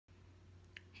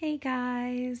Hey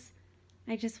guys,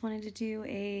 I just wanted to do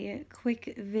a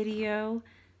quick video.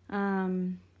 I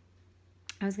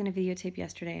was gonna videotape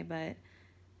yesterday, but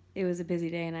it was a busy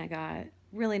day and I got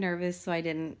really nervous, so I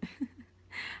didn't.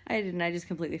 I just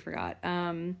completely forgot.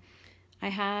 I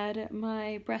had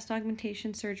my breast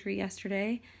augmentation surgery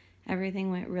yesterday. Everything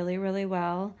went really, really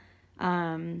well.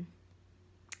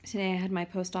 Today I had my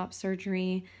post-op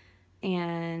surgery,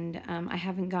 and I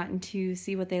haven't gotten to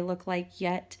see what they look like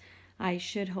yet. I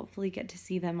should hopefully get to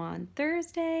see them on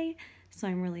Thursday, so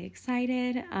I'm really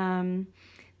excited.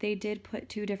 They did put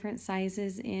two different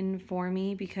sizes in for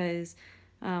me because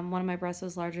one of my breasts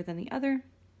was larger than the other,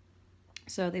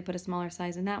 so they put a smaller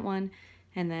size in that one,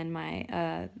 and then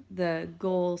the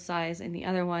goal size in the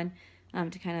other one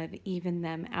to kind of even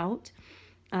them out.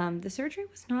 The surgery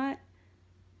was not.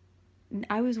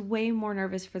 I was way more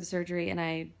nervous for the surgery, and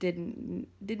I didn't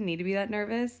need to be that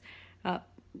nervous.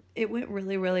 It went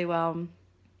really, really well.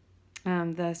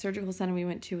 The surgical center we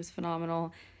went to was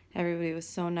phenomenal. Everybody was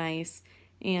so nice,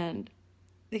 and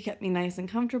they kept me nice and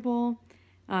comfortable.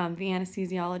 The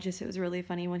anesthesiologist, it was really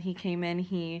funny when he came in,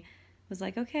 he was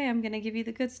like, okay, I'm going to give you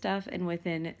the good stuff. And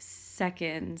within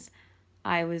seconds,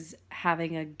 I was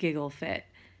having a giggle fit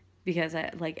because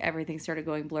everything started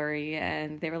going blurry,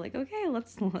 and they were like, okay,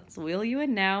 let's wheel you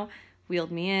in now.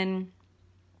 Wheeled me in,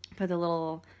 put the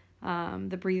little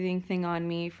the breathing thing on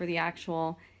me for the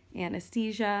actual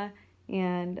anesthesia,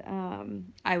 and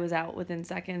I was out within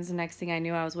seconds. The next thing I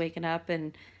knew, I was waking up,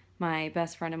 and my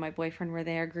best friend and my boyfriend were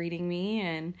there greeting me,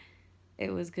 and it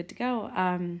was good to go.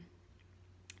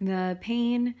 The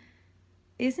pain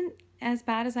isn't as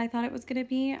bad as I thought it was going to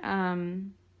be.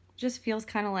 Just feels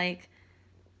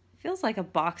like a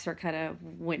boxer kind of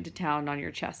went to town on your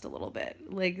chest a little bit.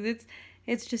 Like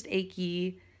it's just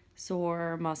achy,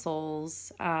 sore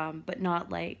muscles, but not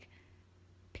like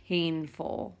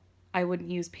painful. I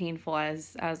wouldn't use painful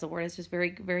as the word. It's just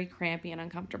very, very crampy and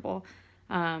uncomfortable.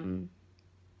 But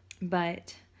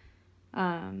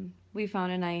we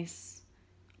found a nice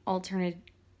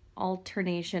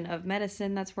alternation of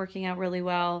medicine that's working out really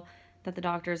well that the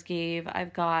doctors gave.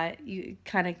 You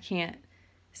kind of can't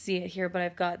see it here, but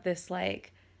I've got this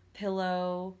like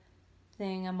pillow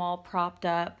thing. I'm all propped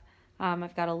up.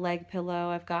 I've got a leg pillow.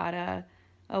 I've got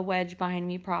a wedge behind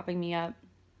me propping me up.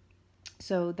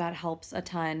 So that helps a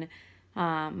ton.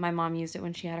 My mom used it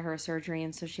when she had her surgery,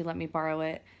 and so she let me borrow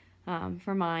it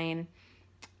for mine.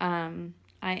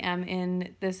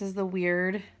 This is the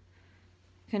weird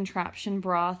contraption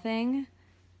bra thing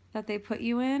that they put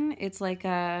you in. It's like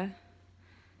a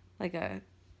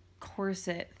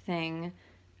corset thing.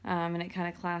 And it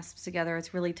kind of clasps together.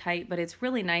 It's really tight, but it's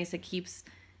really nice. It keeps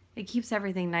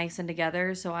everything nice and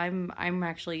together. So I'm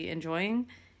actually enjoying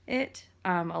it.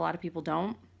 A lot of people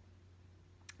don't,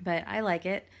 but I like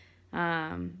it.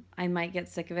 I might get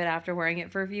sick of it after wearing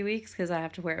it for a few weeks because I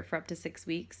have to wear it for up to 6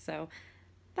 weeks. So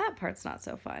that part's not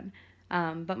so fun.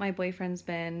 But my boyfriend's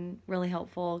been really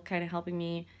helpful, kind of helping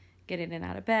me get in and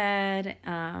out of bed,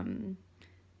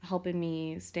 helping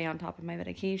me stay on top of my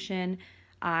medication.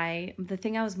 The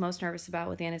thing I was most nervous about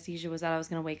with anesthesia was that I was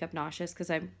going to wake up nauseous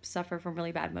because I suffer from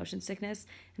really bad motion sickness,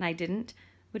 and I didn't,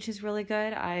 which is really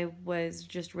good. I was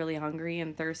just really hungry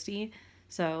and thirsty,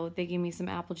 so they gave me some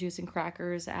apple juice and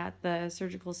crackers at the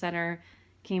surgical center,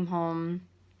 came home,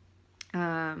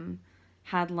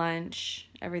 had lunch.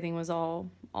 Everything was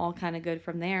all kind of good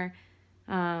from there.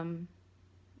 And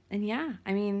yeah,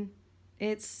 I mean,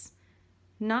 it's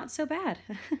not so bad.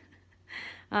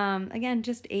 Again,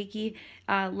 just achy.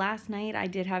 Last night I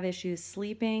did have issues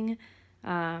sleeping.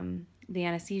 The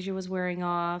anesthesia was wearing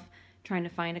off, trying to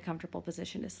find a comfortable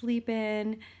position to sleep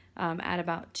in. At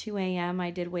about 2 a.m.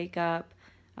 I did wake up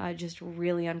just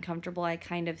really uncomfortable. I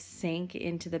kind of sank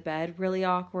into the bed, really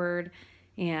awkward,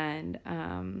 and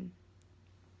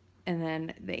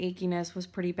then the achiness was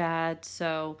pretty bad.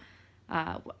 So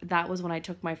that was when I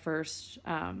took my first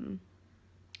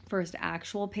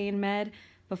actual pain med.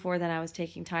 Before then, I was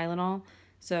taking Tylenol.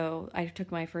 So I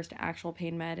took my first actual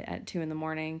pain med at 2 in the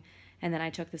morning, and then I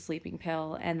took the sleeping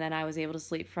pill, and then I was able to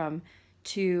sleep from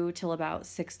 2 till about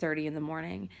 6:30 in the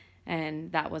morning,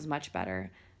 and that was much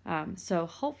better. So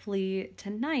hopefully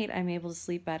tonight I'm able to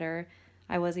sleep better.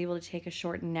 I was able to take a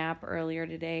short nap earlier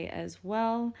today as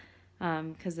well,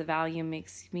 because the Valium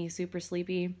makes me super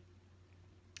sleepy.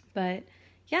 But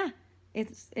yeah,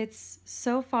 it's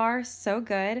so far so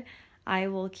good. I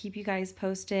will keep you guys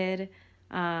posted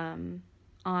on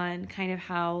kind of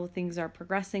how things are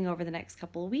progressing over the next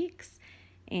couple of weeks.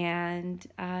 And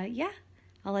yeah,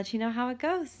 I'll let you know how it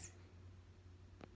goes.